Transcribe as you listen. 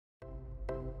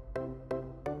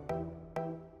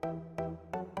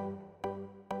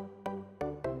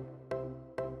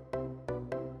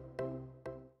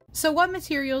So what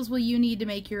materials will you need to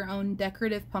make your own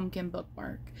decorative pumpkin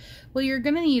bookmark? Well, you're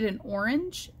going to need an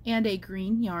orange and a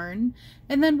green yarn,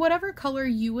 and then whatever color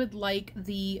you would like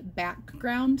the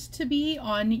background to be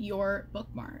on your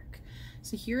bookmark.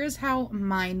 So here is how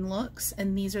mine looks,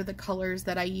 and these are the colors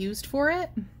that I used for it.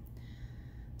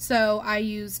 So I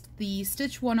used the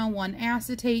Stitch 101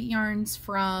 acetate yarns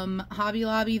from Hobby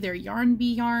Lobby. They're Yarn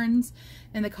Bee yarns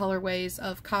in the colorways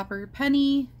of Copper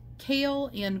Penny, Kale,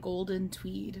 and Golden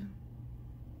Tweed.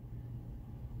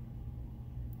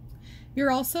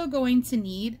 You're also going to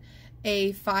need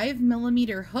a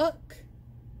 5mm hook,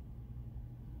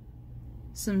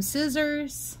 some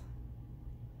scissors,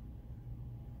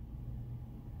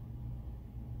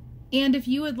 and if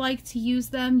you would like to use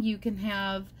them, you can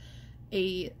have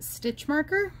a stitch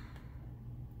marker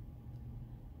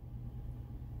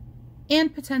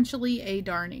and potentially a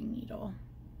darning needle.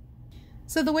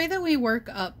 So the way that we work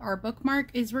up our bookmark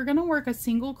is we're going to work a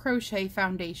single crochet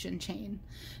foundation chain.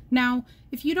 Now,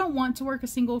 if you don't want to work a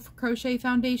single crochet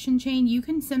foundation chain, you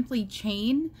can simply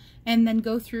chain and then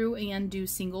go through and do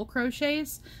single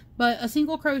crochets. But a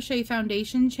single crochet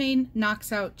foundation chain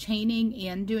knocks out chaining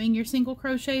and doing your single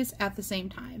crochets at the same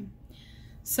time.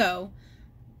 So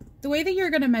the way that you're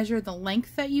going to measure the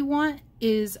length that you want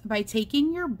is by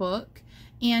taking your book,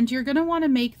 and you're going to want to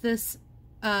make this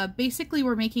basically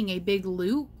we're making a big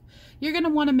loop. You're going to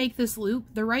want to make this loop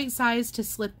the right size to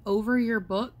slip over your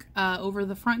book, over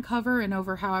the front cover and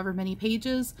over however many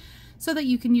pages, so that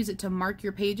you can use it to mark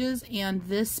your pages, and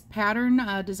this pattern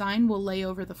design will lay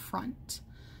over the front.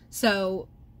 So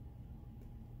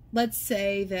let's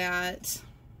say that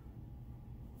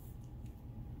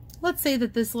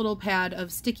this little pad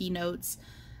of sticky notes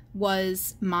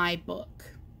was my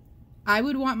book. I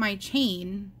would want my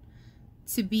chain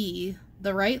to be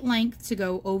the right length to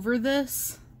go over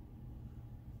this,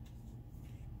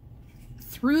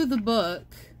 through the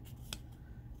book,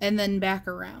 and then back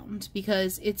around,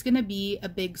 because it's going to be a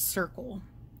big circle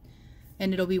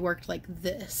and it'll be worked like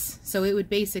this. So it would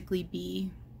basically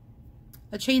be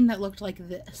a chain that looked like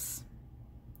this.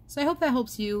 So I hope that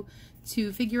helps you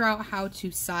to figure out how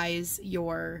to size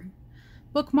your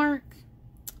bookmark,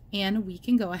 and we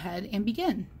can go ahead and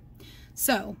begin.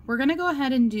 So we're going to go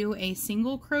ahead and do a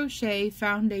single crochet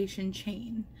foundation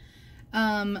chain.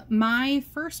 My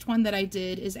first one that I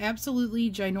did is absolutely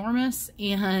ginormous,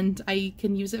 and I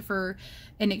can use it for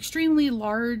an extremely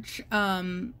large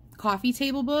coffee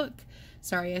table book.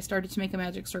 Sorry, I started to make a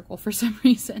magic circle for some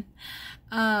reason.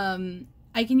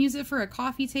 I can use it for a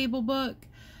coffee table book,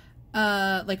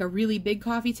 like a really big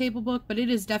coffee table book, but it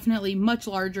is definitely much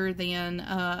larger than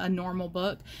a normal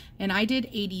book. And I did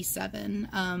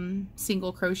 87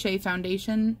 single crochet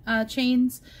foundation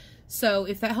chains. So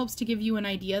if that helps to give you an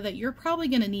idea that you're probably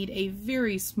going to need a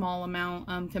very small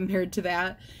amount compared to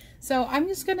that. So I'm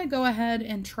just going to go ahead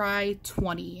and try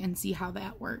 20 and see how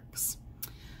that works.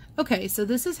 Okay, so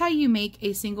this is how you make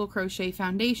a single crochet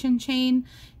foundation chain.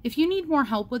 If you need more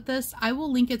help with this, I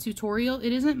will link a tutorial.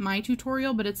 It isn't my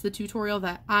tutorial, but it's the tutorial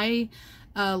that I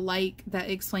like that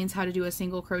explains how to do a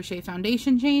single crochet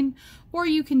foundation chain. Or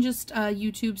you can just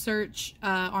YouTube search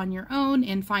on your own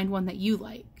and find one that you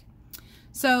like.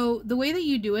 So the way that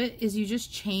you do it is you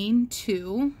just chain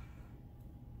 2.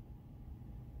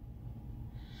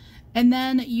 And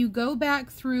then you go back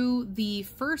through the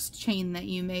first chain that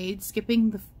you made,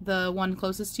 skipping the one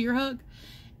closest to your hook,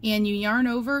 and you yarn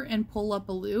over and pull up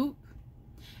a loop.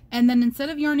 And then instead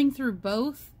of yarning through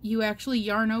both, you actually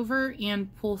yarn over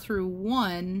and pull through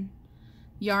one,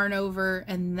 yarn over,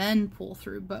 and then pull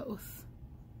through both.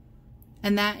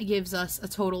 And that gives us a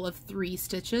total of 3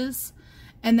 stitches.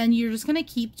 And then you're just going to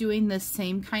keep doing this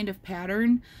same kind of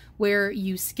pattern where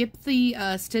you skip the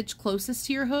stitch closest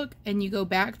to your hook and you go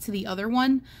back to the other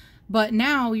one. But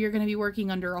now you're going to be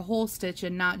working under a whole stitch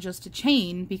and not just a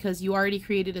chain, because you already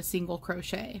created a single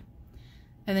crochet.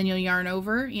 And then you'll yarn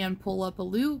over and pull up a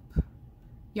loop,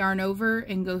 yarn over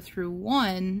and go through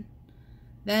one,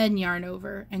 then yarn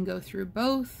over and go through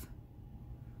both.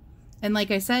 And like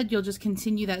I said, you'll just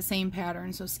continue that same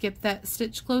pattern. So skip that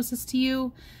stitch closest to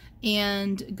you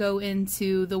and go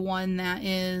into the one that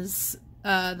is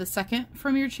the second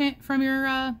from your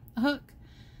hook.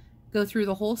 Go through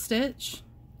the whole stitch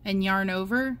and yarn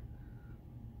over,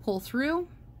 pull through,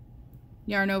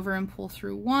 yarn over and pull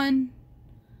through one,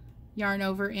 yarn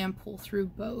over and pull through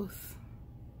both.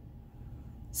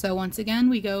 So once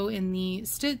again, we go in the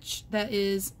stitch that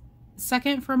is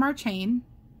second from our chain,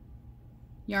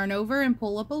 yarn over and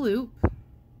pull up a loop,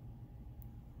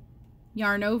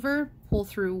 yarn over, pull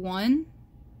through one,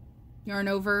 yarn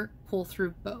over, pull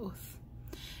through both.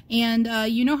 And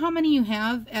you know how many you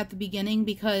have at the beginning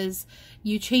because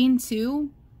you chain 2,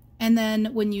 and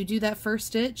then when you do that first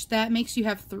stitch, that makes you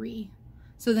have 3.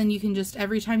 So then you can just,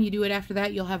 every time you do it after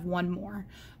that, you'll have 1 more.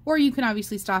 Or you can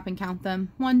obviously stop and count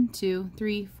them. 1, 2,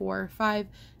 3, 4, 5,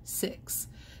 6.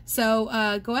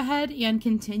 So go ahead and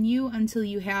continue until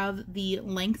you have the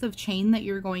length of chain that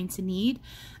you're going to need.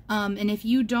 And if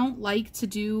you don't like to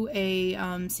do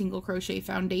a single crochet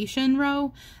foundation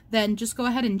row, then just go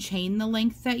ahead and chain the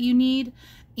length that you need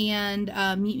and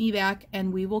meet me back,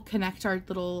 and we will connect our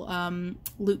little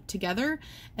loop together,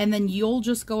 and then you'll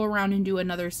just go around and do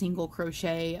another single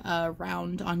crochet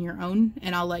round on your own,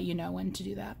 and I'll let you know when to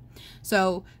do that.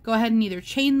 So go ahead and either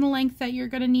chain the length that you're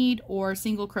going to need or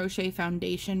single crochet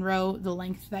foundation row the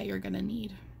length that you're going to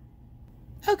need.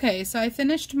 Okay, so I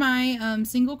finished my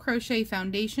single crochet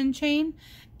foundation chain,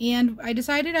 and I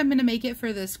decided I'm going to make it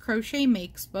for this Crochet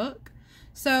Makes book.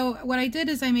 So what I did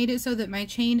is I made it so that my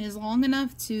chain is long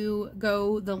enough to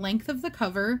go the length of the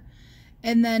cover,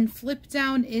 and then flip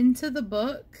down into the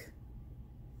book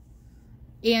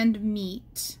and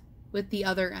meet with the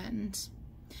other end.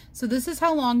 So this is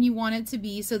how long you want it to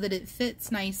be so that it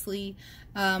fits nicely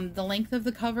the length of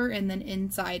the cover and then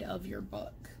inside of your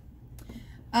book.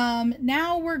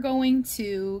 Now we're going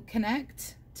to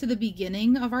connect to the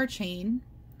beginning of our chain.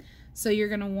 So you're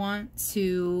going to want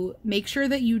to make sure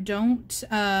that you don't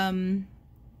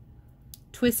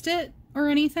twist it or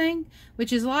anything,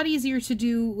 which is a lot easier to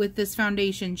do with this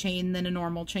foundation chain than a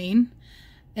normal chain.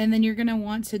 And then you're going to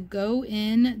want to go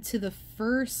in to the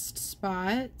first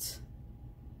spot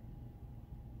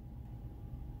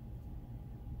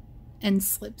and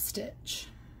slip stitch.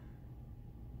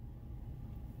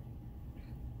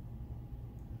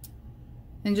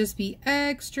 And just be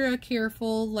extra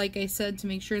careful, like I said, to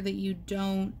make sure that you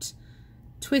don't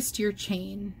twist your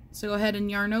chain. So go ahead and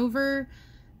yarn over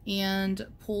and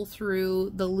pull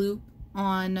through the loop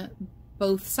on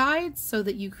both sides so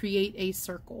that you create a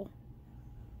circle.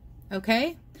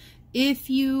 Okay? If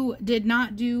you did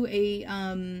not do a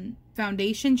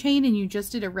foundation chain and you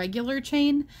just did a regular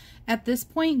chain, at this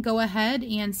point go ahead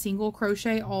and single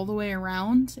crochet all the way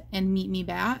around and meet me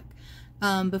back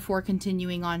before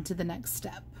continuing on to the next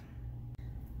step.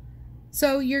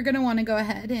 So you're going to want to go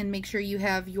ahead and make sure you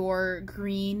have your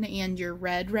green and your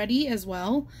red ready as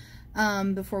well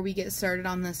before we get started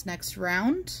on this next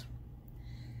round.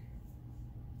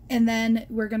 And then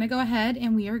we're going to go ahead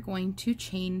and we are going to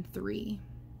chain 3.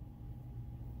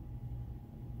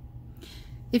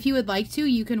 If you would like to,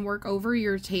 you can work over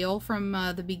your tail from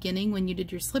the beginning when you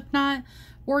did your slip knot,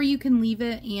 or you can leave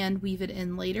it and weave it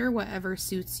in later, whatever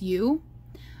suits you.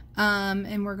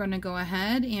 And we're going to go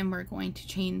ahead and we're going to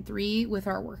chain 3 with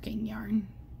our working yarn.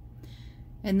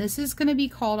 And this is going to be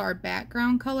called our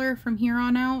background color from here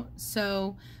on out.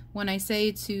 So when I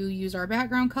say to use our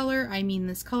background color, I mean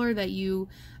this color that you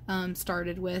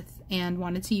started with and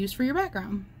wanted to use for your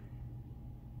background.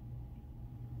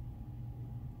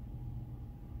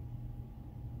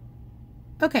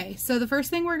 Okay, so the first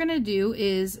thing we're going to do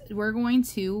is we're going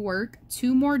to work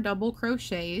 2 more double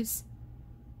crochets.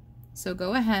 So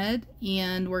go ahead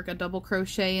and work a double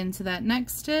crochet into that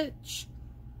next stitch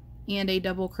and a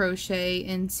double crochet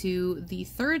into the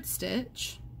third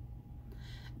stitch.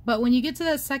 But when you get to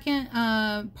that second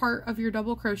part of your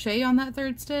double crochet on that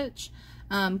third stitch,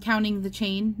 counting the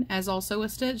chain as also a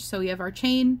stitch, so we have our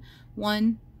chain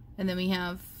 1, and then we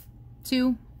have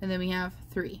 2, and then we have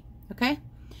 3, okay?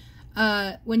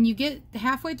 When you get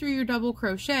halfway through your double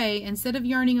crochet, instead of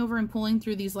yarning over and pulling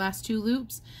through these last 2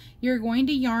 loops, you're going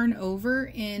to yarn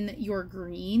over in your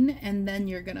green and then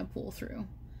you're going to pull through.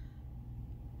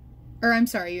 Or I'm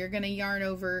sorry, you're going to yarn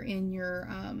over in your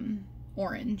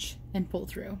orange and pull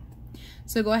through.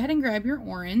 So go ahead and grab your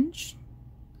orange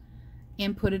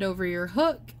and put it over your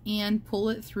hook and pull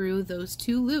it through those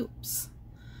 2 loops.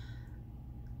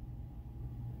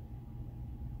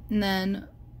 And then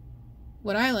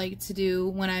what I like to do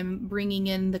when I'm bringing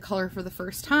in the color for the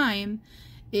first time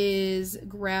is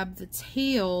grab the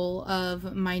tail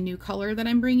of my new color that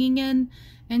I'm bringing in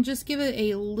and just give it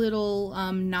a little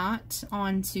knot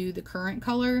onto the current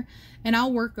color. And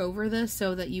I'll work over this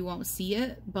so that you won't see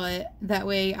it, but that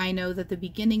way I know that the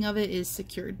beginning of it is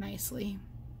secured nicely.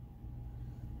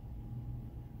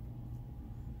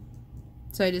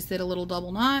 So I just did a little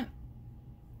double knot.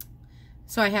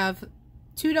 So I have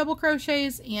 2 double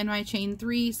crochets and my chain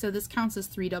 3, so this counts as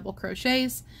 3 double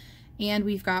crochets, and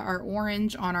we've got our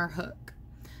orange on our hook.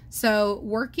 So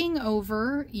working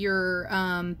over your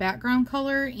background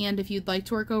color, and if you'd like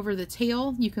to work over the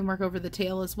tail, you can work over the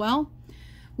tail as well.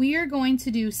 We are going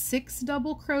to do 6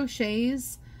 double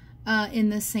crochets in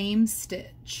the same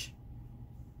stitch.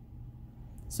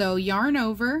 So yarn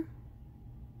over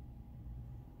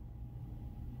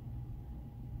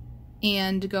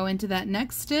and go into that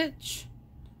next stitch,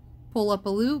 pull up a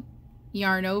loop,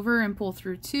 yarn over and pull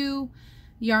through 2,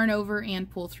 yarn over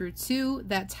and pull through 2.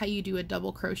 That's how you do a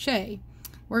double crochet.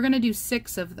 We're going to do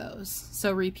 6 of those.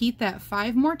 So repeat that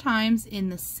 5 more times in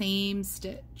the same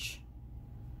stitch.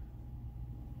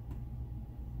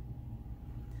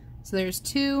 So there's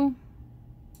 2,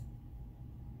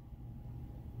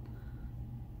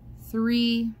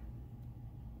 3,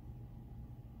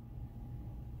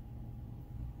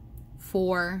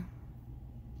 4,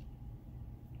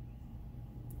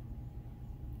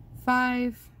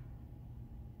 5,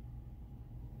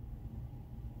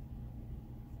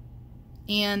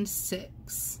 and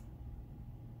 6.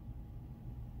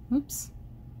 Oops.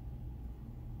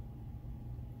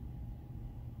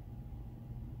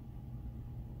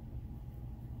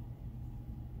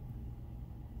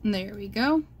 And there we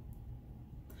go.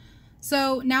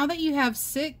 So now that you have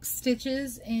 6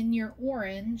 stitches in your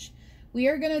orange, we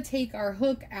are going to take our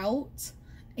hook out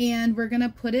and we're going to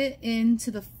put it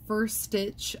into the first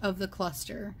stitch of the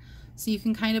cluster. So you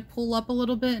can kind of pull up a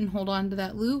little bit and hold on to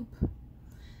that loop.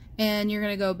 And you're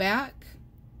going to go back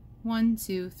 1,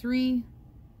 2, 3,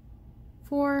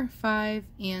 4, 5,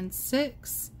 and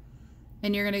 6.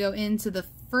 And you're going to go into the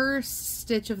first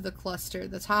stitch of the cluster,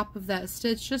 the top of that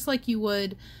stitch, just like you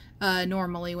would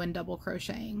normally when double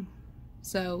crocheting.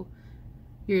 So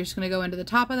you're just going to go into the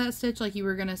top of that stitch like you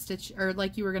were going to stitch, or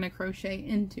like you were going to crochet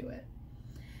into it.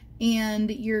 And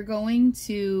you're going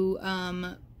to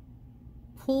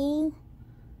pull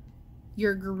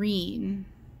your green.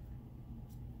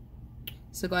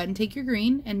 So go ahead and take your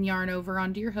green and yarn over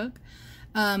onto your hook.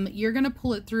 You're going to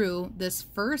pull it through this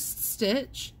first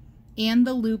stitch and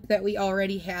the loop that we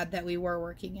already had that we were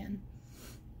working in.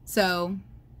 So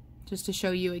just to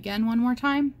show you again one more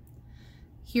time,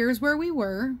 here's where we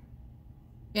were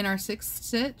in our 6th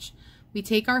stitch. We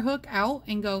take our hook out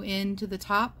and go into the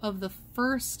top of the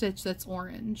first stitch that's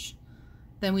orange.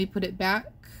 Then we put it back,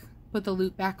 put the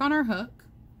loop back on our hook,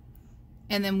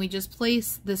 and then we just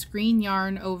place this green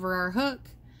yarn over our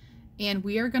hook, and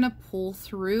we are going to pull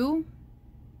through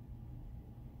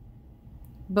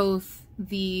both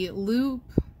the loop.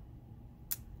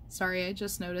 Sorry, I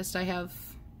just noticed I have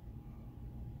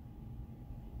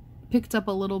picked up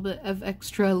a little bit of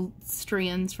extra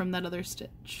strands from that other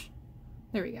stitch.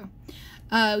 There we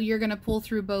go. You're going to pull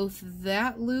through both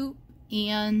that loop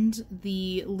and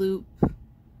the loop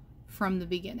from the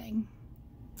beginning.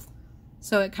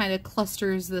 So it kind of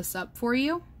clusters this up for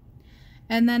you.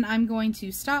 And then I'm going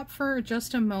to stop for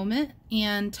just a moment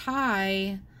and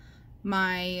tie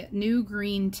my new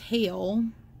green tail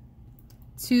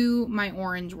to my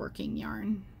orange working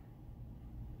yarn,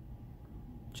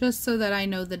 just so that I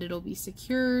know that it'll be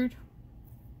secured.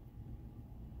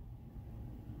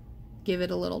 Give it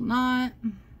a little knot.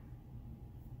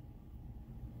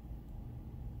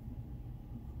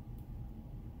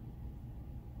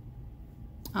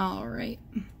 All right.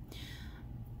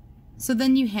 So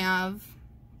then you have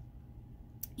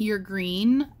your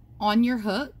green on your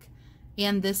hook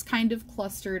and this kind of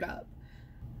clustered up.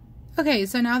 Okay,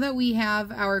 so now that we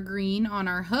have our green on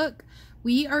our hook,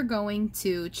 we are going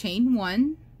to chain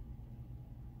 1,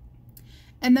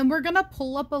 and then we're going to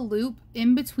pull up a loop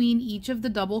in between each of the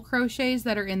double crochets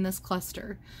that are in this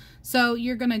cluster. So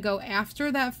you're going to go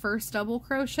after that first double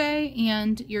crochet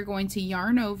and you're going to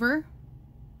yarn over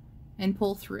and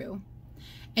pull through.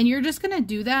 And you're just going to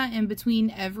do that in between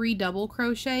every double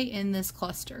crochet in this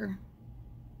cluster.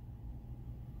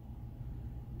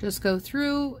 Just go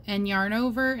through and yarn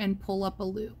over and pull up a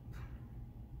loop.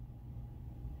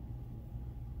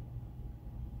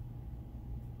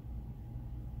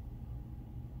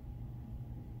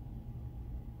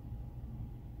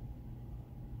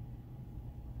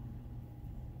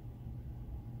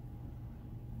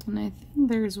 And I think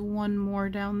there's one more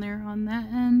down there on that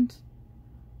end.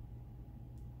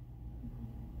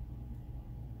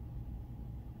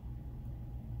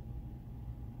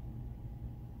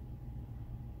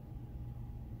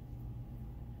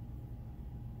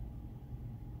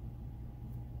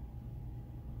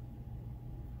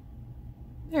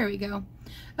 There we go.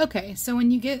 Okay, so when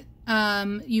you get,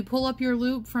 you pull up your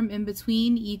loop from in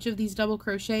between each of these double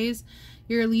crochets,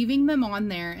 you're leaving them on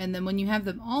there, and then when you have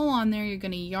them all on there, you're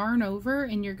going to yarn over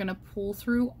and you're going to pull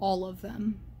through all of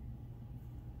them.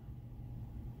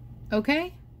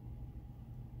 Okay?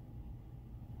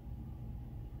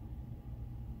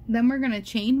 Then we're going to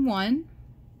chain 1,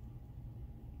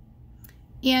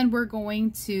 and we're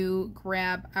going to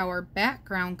grab our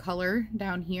background color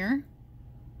down here.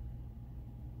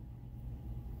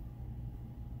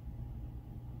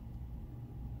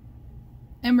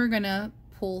 and we're gonna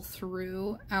pull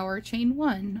through our chain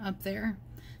 1 up there.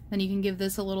 Then you can give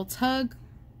this a little tug,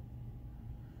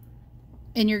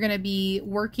 and you're gonna be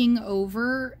working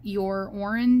over your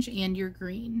orange and your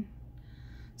green.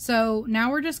 So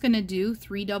now we're just gonna do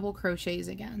 3 double crochets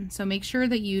again. So make sure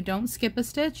that you don't skip a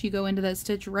stitch. You go into that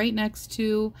stitch right next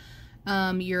to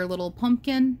your little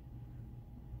pumpkin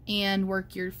and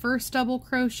work your first double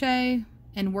crochet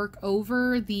and work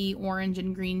over the orange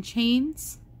and green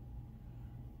chains.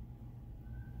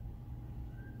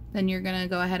 Then you're gonna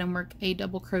go ahead and work a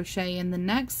double crochet in the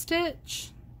next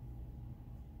stitch.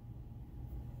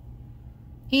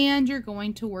 And you're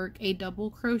going to work a double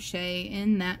crochet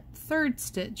in that 3rd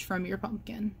stitch from your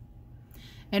pumpkin.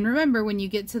 And remember, when you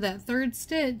get to that 3rd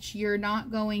stitch, you're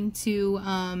not going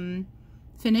to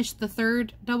finish the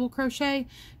 3rd double crochet.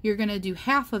 You're going to do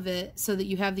half of it so that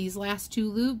you have these last 2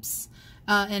 loops.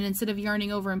 And instead of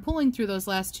yarning over and pulling through those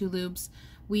last 2 loops,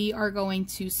 we are going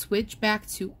to switch back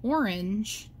to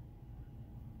orange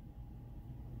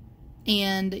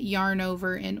and yarn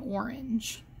over in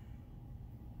orange.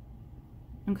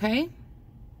 Okay?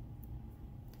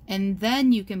 And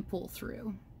then you can pull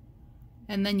through.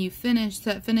 And then you finish,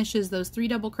 that finishes those 3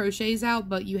 double crochets out,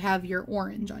 but you have your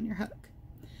orange on your hook.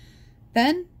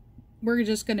 Then we're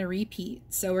just going to repeat.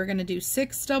 So we're going to do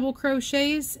 6 double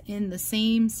crochets in the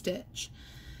same stitch.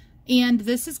 And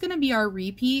this is going to be our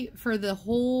repeat for the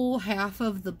whole half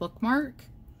of the bookmark.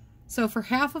 So for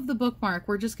half of the bookmark,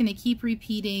 we're just going to keep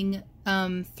repeating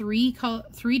 3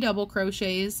 double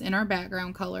crochets in our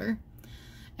background color.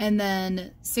 And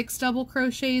then 6 double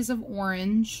crochets of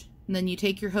orange, and then you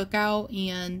take your hook out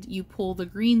and you pull the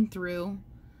green through,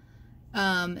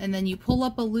 and then you pull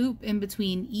up a loop in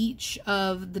between each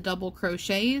of the double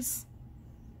crochets,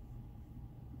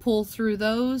 pull through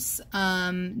those,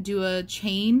 do a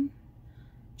chain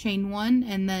 1,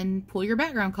 and then pull your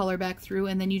background color back through,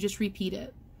 and then you just repeat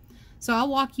it. So I'll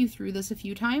walk you through this a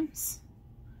few times.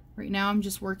 Right now I'm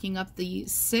just working up the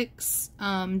 6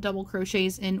 double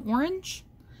crochets in orange.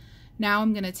 Now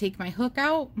I'm going to take my hook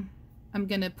out. I'm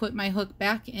going to put my hook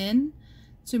back in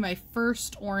to my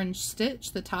first orange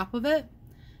stitch, the top of it,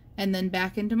 and then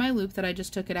back into my loop that I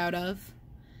just took it out of.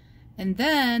 And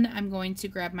then I'm going to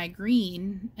grab my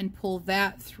green and pull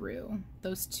that through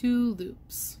those 2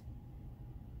 loops.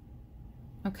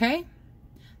 Okay?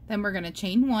 Then we're going to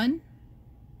chain 1.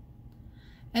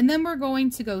 And then we're going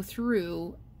to go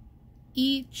through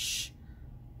each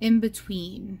in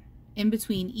between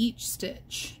each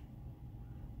stitch.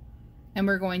 And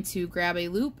we're going to grab a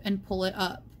loop and pull it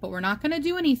up, but we're not going to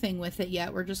do anything with it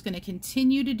yet. We're just going to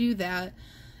continue to do that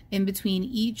in between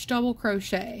each double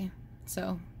crochet.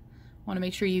 So I want to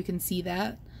make sure you can see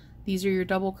that. These are your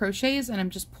double crochets, and I'm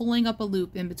just pulling up a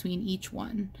loop in between each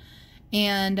one.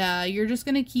 And you're just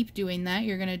going to keep doing that.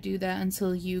 You're going to do that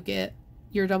until you get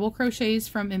your double crochets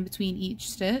from in between each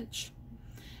stitch.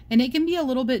 And it can be a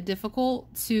little bit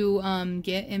difficult to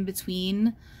get in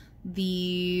between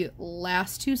the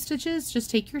last 2 stitches. Just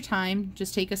take your time.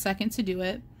 Just take a second to do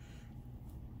it.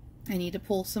 I need to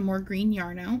pull some more green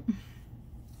yarn out.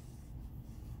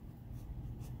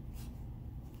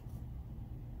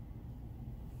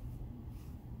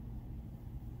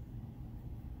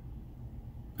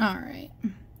 All right.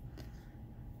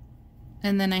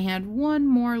 And then I had 1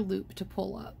 more loop to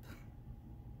pull up.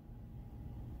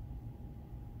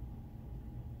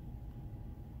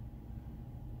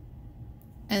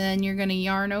 And then you're going to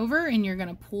yarn over and you're going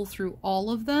to pull through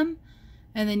all of them.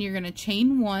 And then you're going to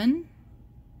chain 1.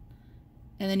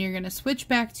 And then you're going to switch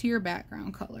back to your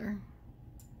background color.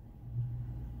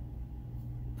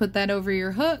 Put that over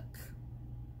your hook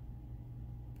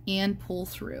and pull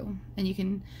through. And you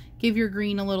can give your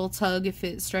green a little tug if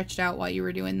it stretched out while you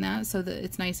were doing that so that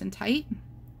it's nice and tight.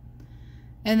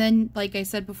 And then, like I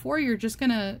said before, you're just going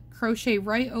to crochet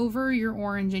right over your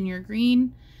orange and your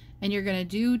green. And you're going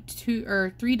to do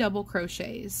 3 double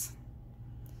crochets.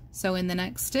 So in the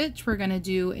next stitch, we're going to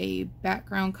do a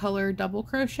background color double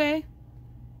crochet.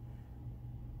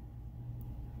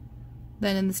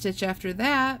 Then in the stitch after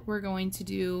that, we're going to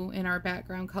do, in our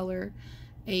background color,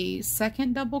 a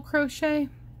 2nd double crochet.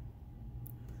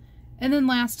 And then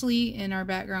lastly, in our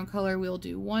background color, we'll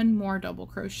do 1 more double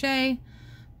crochet,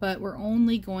 but we're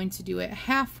only going to do it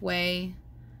halfway.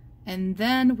 And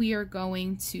then we are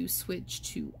going to switch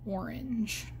to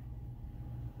orange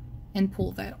and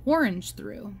pull that orange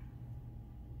through.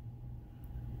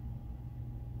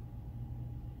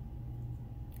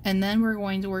 And then we're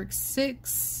going to work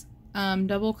 6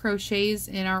 double crochets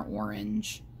in our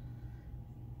orange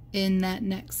in that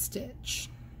next stitch.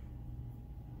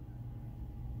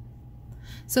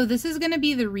 So this is going to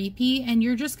be the repeat, and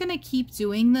you're just going to keep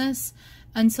doing this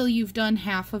until you've done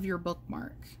half of your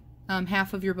bookmark.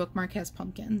 Half of your bookmark has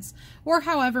pumpkins, or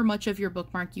however much of your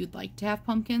bookmark you'd like to have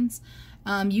pumpkins.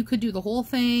 You could do the whole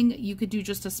thing, you could do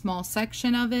just a small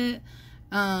section of it,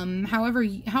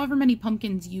 however many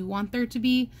pumpkins you want there to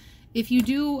be. If you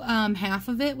do half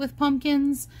of it with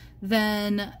pumpkins,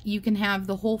 then you can have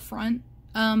the whole front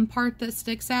part that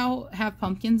sticks out have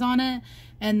pumpkins on it,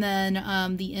 and then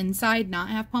the inside not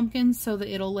have pumpkins, so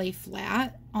that it'll lay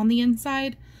flat on the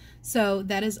inside. So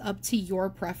that is up to your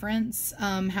preference,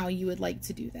 how you would like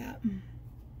to do that.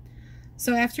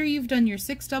 So after you've done your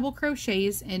 6 double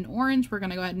crochets in orange, we're going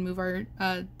to go ahead and move our,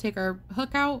 take our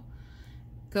hook out,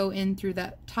 go in through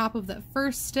that top of that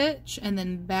first stitch, and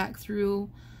then back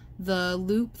through the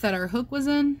loop that our hook was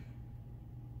in.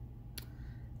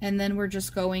 And then we're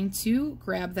just going to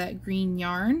grab that green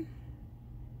yarn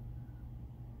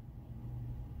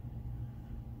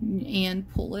and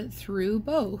pull it through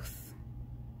both.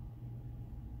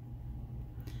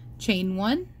 Chain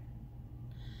 1,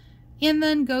 and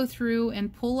then go through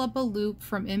and pull up a loop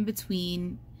from in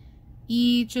between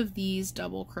each of these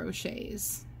double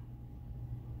crochets.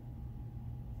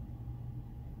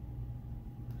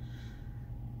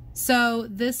 So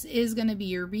this is going to be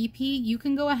your repeat. You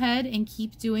can go ahead and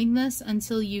keep doing this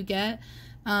until you get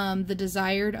the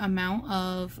desired amount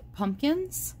of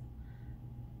pumpkins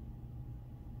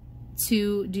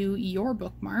to do your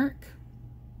bookmark.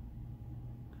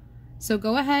 So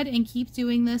go ahead and keep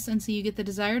doing this until you get the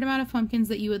desired amount of pumpkins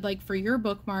that you would like for your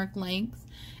bookmark length,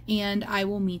 and I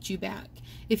will meet you back.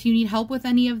 If you need help with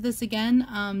any of this again,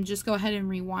 just go ahead and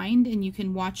rewind and you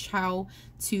can watch how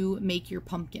to make your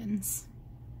pumpkins.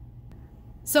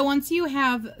 So once you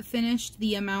have finished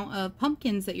the amount of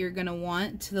pumpkins that you're going to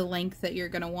want to the length that you're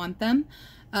going to want them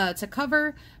to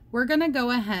cover, we're going to go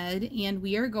ahead and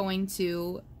we are going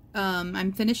to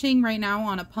I'm finishing right now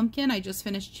on a pumpkin. I just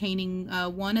finished chaining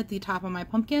 1 at the top of my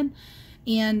pumpkin,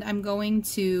 and I'm going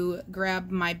to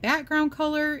grab my background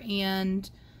color and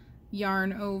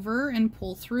yarn over and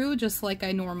pull through just like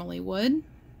I normally would.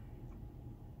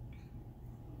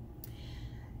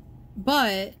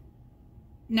 But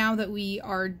now that we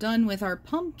are done with our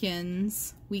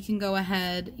pumpkins, we can go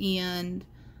ahead and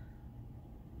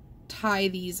tie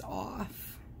these off.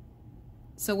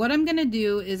 So what I'm going to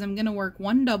do is I'm going to work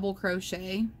 1 double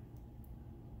crochet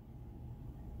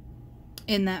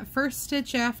in that first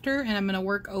stitch after, and I'm going to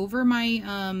work over my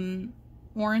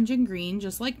orange and green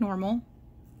just like normal.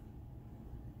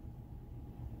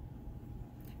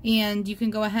 And you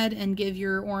can go ahead and give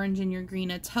your orange and your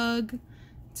green a tug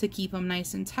to keep them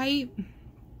nice and tight.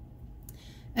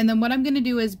 And then what I'm going to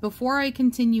do is, before I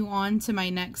continue on to my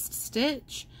next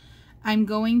stitch, I'm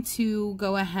going to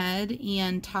go ahead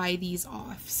and tie these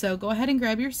off. So go ahead and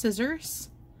grab your scissors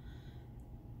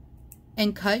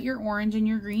and cut your orange and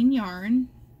your green yarn.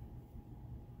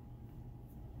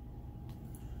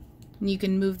 And you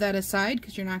can move that aside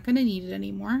because you're not going to need it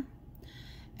anymore.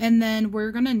 And then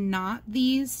we're going to knot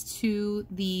these to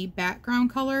the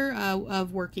background color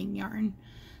of working yarn.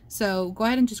 So go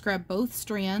ahead and just grab both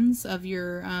strands of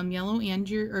your yellow and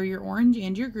your orange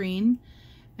and your green,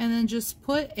 and then just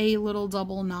put a little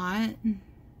double knot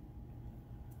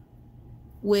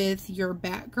with your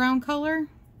background color.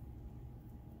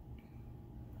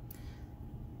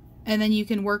 And then you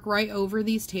can work right over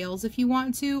these tails if you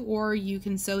want to, or you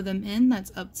can sew them in.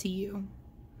 That's up to you.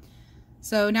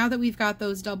 So now that we've got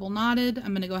those double knotted,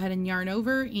 I'm going to go ahead and yarn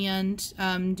over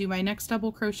and do my next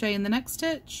double crochet in the next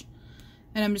stitch.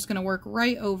 And I'm just going to work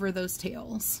right over those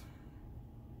tails.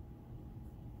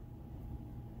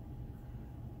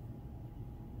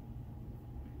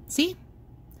 See?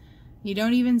 You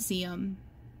don't even see them.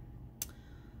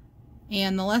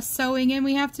 And the less sewing in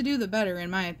we have to do, the better, in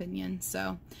my opinion.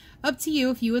 So, up to you.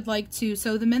 If you would like to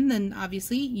sew them in, then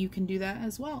obviously you can do that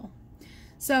as well.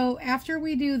 So, after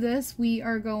we do this, we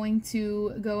are going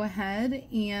to go ahead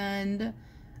and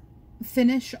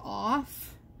finish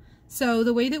off. So,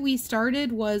 the way that we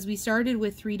started was we started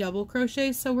with 3 double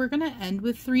crochets. So, we're going to end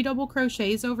with 3 double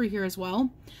crochets over here as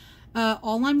well.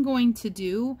 All I'm going to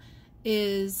do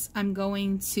is I'm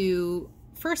going to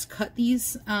first cut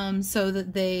these so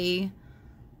that they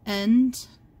end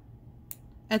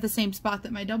at the same spot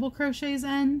that my double crochets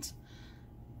end,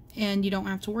 and you don't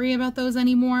have to worry about those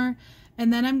anymore.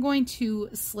 And then I'm going to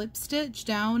slip stitch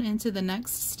down into the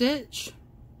next stitch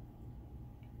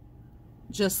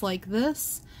just like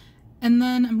this, and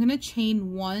then I'm going to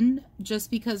chain 1 just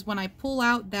because when I pull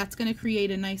out, that's going to create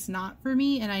a nice knot for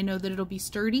me, and I know that it'll be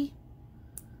sturdy.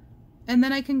 And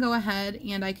then I can go ahead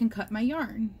and I can cut my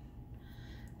yarn.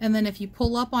 And then if you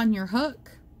pull up on your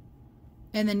hook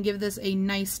and then give this a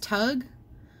nice tug,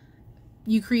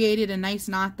 you created a nice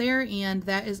knot there, and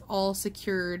that is all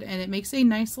secured, and it makes a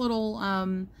nice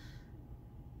little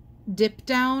dip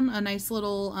down, a nice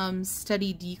little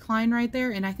steady decline right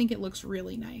there, and I think it looks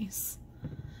really nice.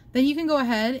 Then you can go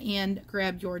ahead and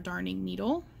grab your darning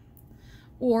needle,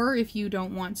 or if you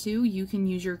don't want to, you can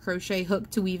use your crochet hook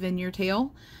to weave in your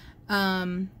tail.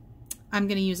 I'm going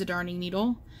to use a darning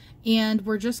needle, and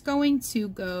we're just going to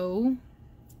go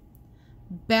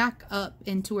back up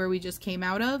into where we just came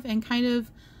out of and kind of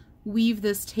weave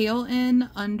this tail in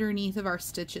underneath of our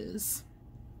stitches.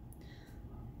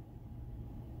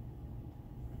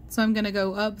 So I'm going to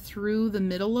go up through the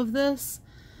middle of this,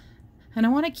 and I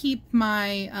want to keep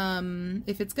my,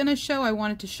 if it's going to show, I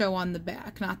want it to show on the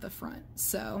back, not the front.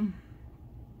 So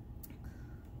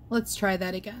let's try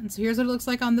that again. So here's what it looks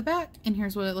like on the back, and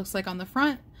here's what it looks like on the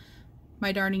front.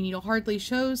 My darning needle hardly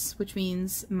shows, which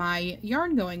means my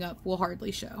yarn going up will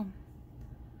hardly show.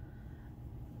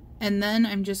 And then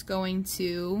I'm just going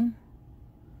to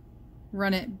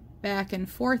run it back and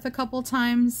forth a couple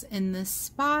times in this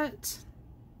spot.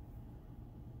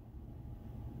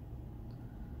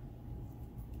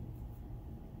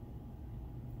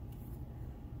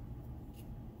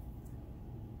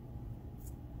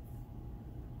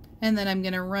 And then I'm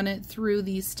going to run it through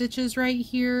these stitches right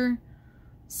here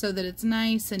so that it's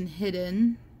nice and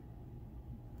hidden,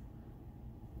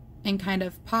 and kind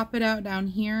of pop it out down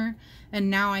here. And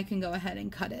now I can go ahead and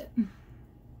cut it,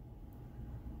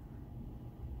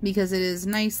 because it is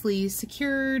nicely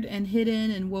secured and hidden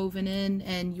and woven in,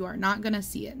 and you are not going to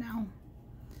see it now.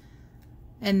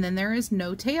 And then there is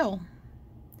no tail.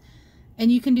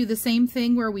 And you can do the same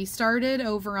thing where we started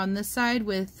over on this side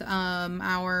with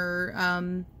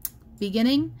our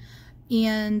beginning,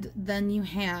 and then you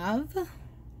have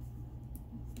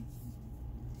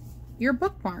your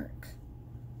bookmark.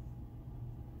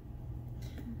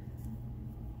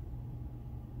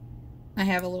 I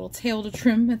have a little tail to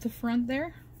trim at the front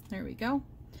there. There we go.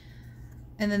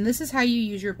 And then this is how you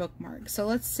use your bookmark. So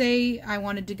let's say I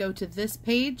wanted to go to this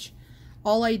page.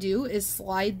 All I do is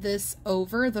slide this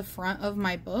over the front of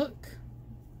my book.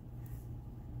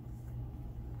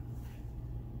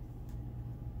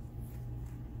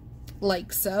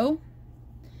 Like so.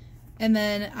 And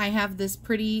then I have this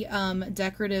pretty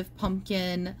decorative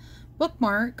pumpkin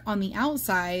bookmark on the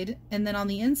outside, and then on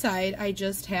the inside I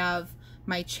just have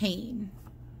my chain.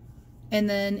 And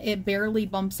then it barely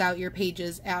bumps out your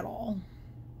pages at all.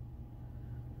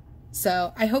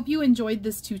 So I hope you enjoyed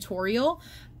this tutorial.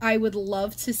 I would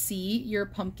love to see your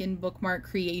pumpkin bookmark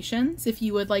creations. If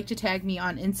you would like to tag me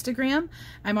on Instagram,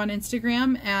 I'm on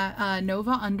Instagram at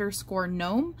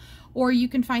Nova_gnome, or you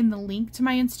can find the link to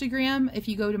my Instagram if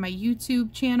you go to my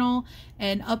YouTube channel,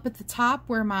 and up at the top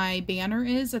where my banner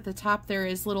is, at the top there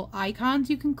is little icons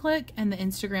you can click, and the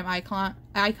Instagram icon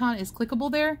is clickable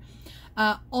there.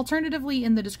 Alternatively,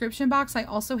 in the description box, I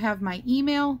also have my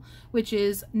email, which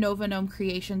is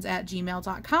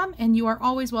novagnomecreations@gmail.com, and you are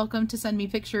always welcome to send me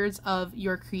pictures of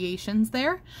your creations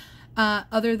there.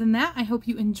 Other than that, I hope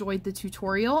you enjoyed the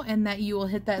tutorial, and that you will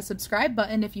hit that subscribe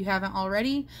button if you haven't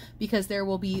already, because there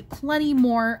will be plenty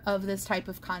more of this type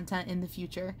of content in the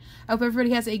future. I hope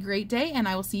everybody has a great day, and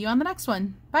I will see you on the next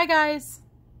one. Bye, guys!